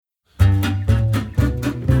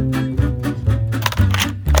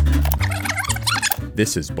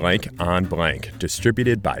This is Blank on Blank,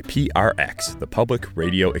 distributed by PRX, the Public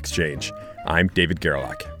Radio Exchange. I'm David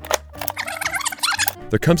Gerlach.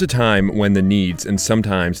 There comes a time when the needs and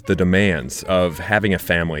sometimes the demands of having a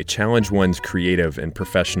family challenge one's creative and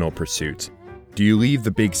professional pursuits. Do you leave the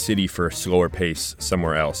big city for a slower pace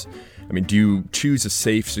somewhere else? Do you choose a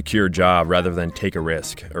safe, secure job rather than take a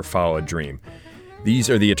risk or follow a dream? These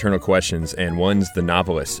are the eternal questions and ones the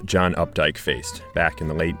novelist John Updike faced back in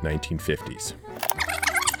the late 1950s.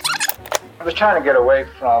 I was trying to get away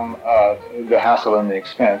from the hassle and the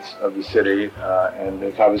expense of the city, and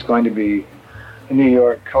if I was going to be a New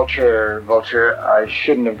York culture vulture, I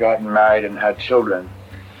shouldn't have gotten married and had children.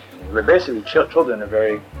 But basically, children are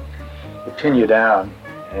very, they pin you down,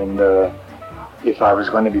 and if I was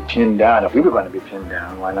going to be pinned down, if we were going to be pinned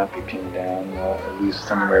down, why not be pinned down at least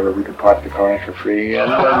somewhere where we could park the car for free and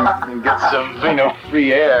get some,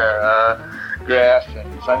 free air, grass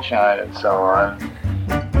and sunshine and so on.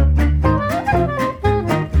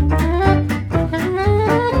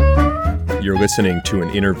 You're listening to an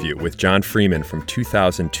interview with John Freeman from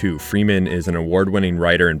 2002. Freeman is an award-winning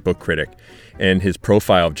writer and book critic, and his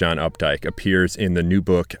profile of John Updike appears in the new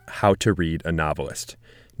book, How to Read a Novelist.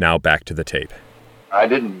 Now back to the tape. I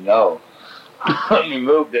didn't know when we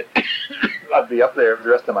moved that I'd be up there for the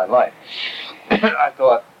rest of my life. I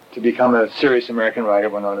thought to become a serious American writer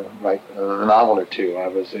went on to write a novel or two. I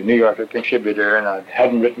was a New Yorker contributor and I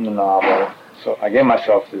hadn't written a novel, so I gave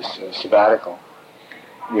myself this sabbatical,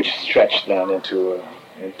 which stretched then into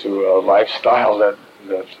a lifestyle that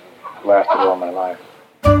lasted all my life.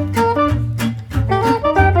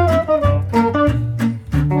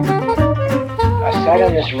 I sat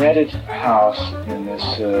in this rented house in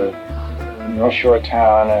this North Shore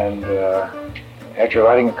town, and after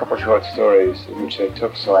writing a couple short stories, which they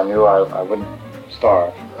took so I knew I wouldn't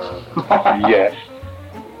starve yet.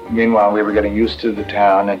 Meanwhile, we were getting used to the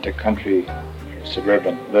town and to country,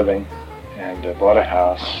 suburban living, and bought a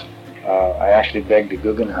house. I actually begged the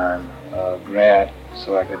Guggenheim grant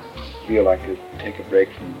so I could feel I could take a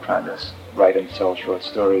break from trying to write and sell short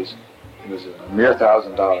stories. It was a mere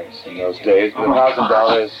 $1,000 in those days, but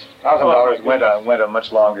 $1,000 went a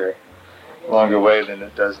much longer way than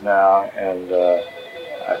it does now. And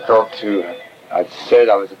I said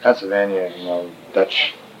I was a Pennsylvania,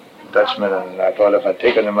 Dutchman, and I thought if I'd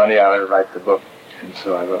taken the money, I would write the book. And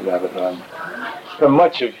so I wrote Rabbit Run for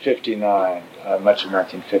much of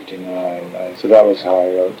 1959. So that was how I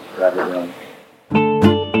wrote Rabbit Run.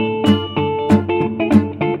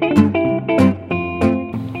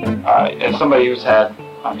 As somebody who's had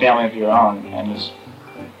a family of your own and has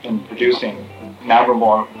been producing an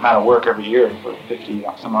admirable amount of work every year for 50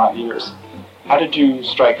 some odd years, how did you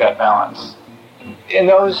strike that balance? In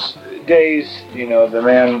those days, the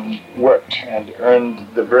man worked and earned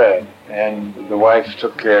the bread, and the wife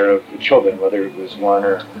took care of the children, whether it was one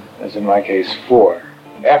or, as in my case, 4.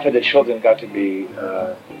 After the children got to be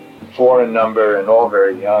 4 in number and all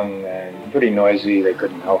very young and pretty noisy, they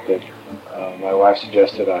couldn't help it. My wife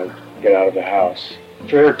suggested I get out of the house.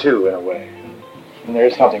 For her too, in a way. And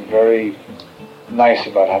there's something very nice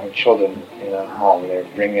about having children in a home. They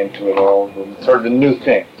bring into it all the new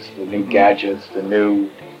things, the new gadgets, the new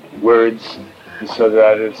words, so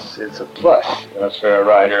that it's a plus for a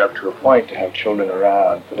writer up to a point to have children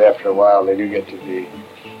around. But after a while, they do get to be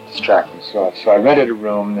distracting. So I rented a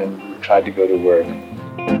room and tried to go to work.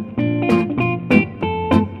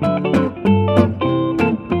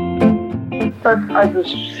 But I was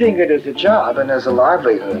seeing it as a job and as a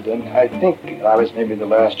livelihood, and I think I was maybe the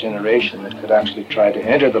last generation that could actually try to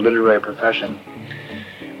enter the literary profession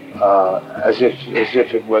as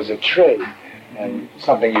if it was a trade and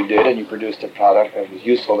something you did, and you produced a product that was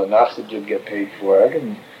useful enough that you'd get paid for it.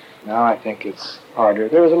 And now I think it's harder.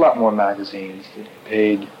 There was a lot more magazines that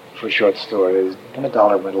paid for short stories, and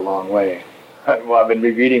 $1 went a long way. Well, I've been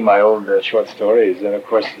rereading my old short stories, and of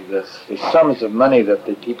course the sums of money that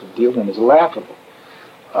the people deal in is laughable.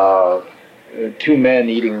 2 men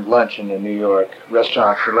eating lunch in a New York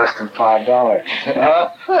restaurant for less than $5.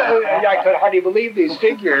 I could hardly believe these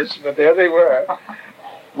figures, but there they were.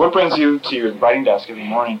 What brings you to your writing desk every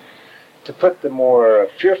morning? To put the more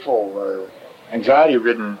fearful,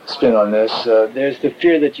 anxiety-ridden spin on this, there's the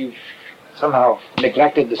fear that you've somehow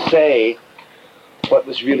neglected to say what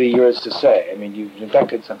was really yours to say. You've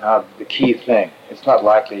neglected somehow the key thing. It's not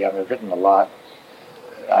likely. I've written a lot.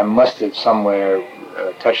 I must have somewhere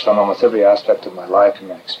touched on almost every aspect of my life and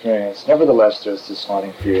my experience. Nevertheless, there's this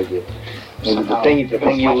haunting fear that the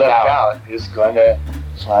thing you left out is going to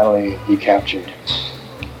finally be captured.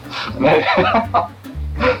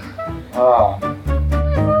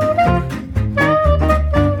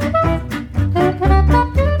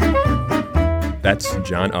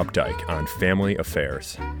 John Updike on family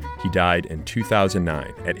affairs. He died in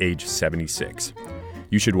 2009 at age 76.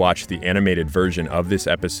 You should watch the animated version of this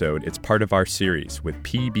episode. It's part of our series with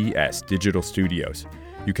PBS Digital Studios.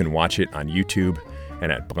 You can watch it on YouTube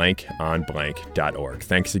and at blankonblank.org.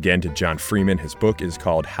 Thanks again to John Freeman. His book is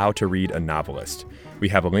called How to Read a Novelist. We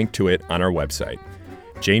have a link to it on our website.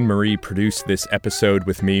 Jane Marie produced this episode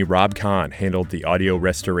with me. Rob Kahn handled the audio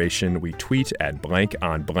restoration. We tweet at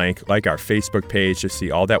blankonblank, like our Facebook page to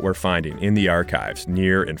see all that we're finding in the archives,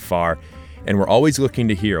 near and far. And we're always looking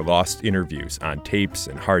to hear lost interviews on tapes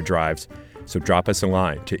and hard drives. So drop us a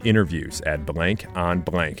line to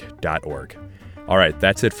interviews@blankonblank.org. All right,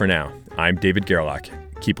 that's it for now. I'm David Gerlach.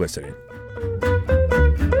 Keep listening.